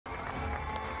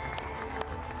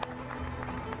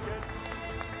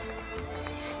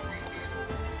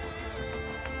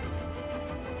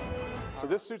So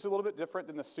this suit's a little bit different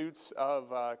than the suits of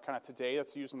kind of today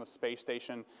that's used on the space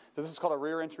station. So this is called a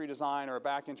rear entry design or a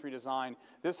back entry design.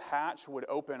 This hatch would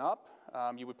open up.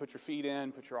 You would put your feet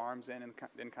in, put your arms in, and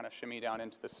then kind of shimmy down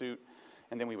into the suit,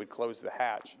 and then we would close the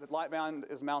hatch. The light band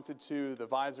is mounted to the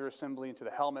visor assembly and to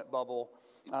the helmet bubble.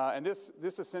 And this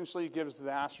essentially gives the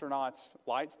astronauts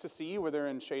lights to see where they're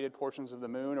in shaded portions of the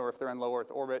moon, or if they're in low Earth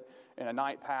orbit. In a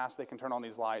night pass, they can turn on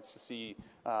these lights to see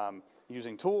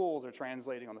using tools or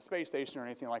translating on the space station or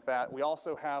anything like that. We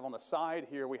also have on the side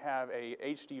here, we have a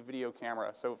HD video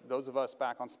camera. So those of us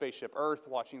back on Spaceship Earth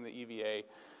watching the EVA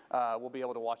will be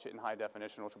able to watch it in high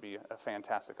definition, which will be a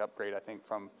fantastic upgrade, I think,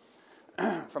 from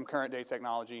current day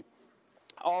technology.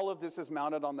 All of this is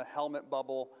mounted on the helmet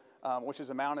bubble, which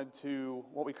is mounted to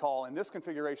what we call, in this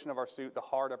configuration of our suit, the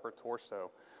hard upper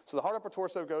torso. So the hard upper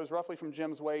torso goes roughly from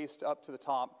Jim's waist up to the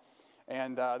top.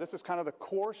 And this is kind of the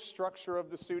core structure of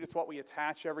the suit. It's what we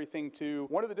attach everything to.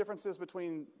 One of the differences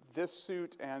between this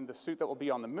suit and the suit that will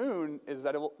be on the moon is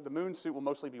that the moon suit will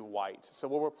mostly be white. So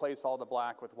we'll replace all the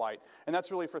black with white. And that's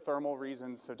really for thermal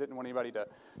reasons, so didn't want anybody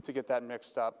to get that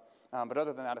mixed up. But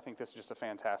other than that, I think this is just a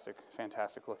fantastic,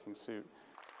 fantastic looking suit.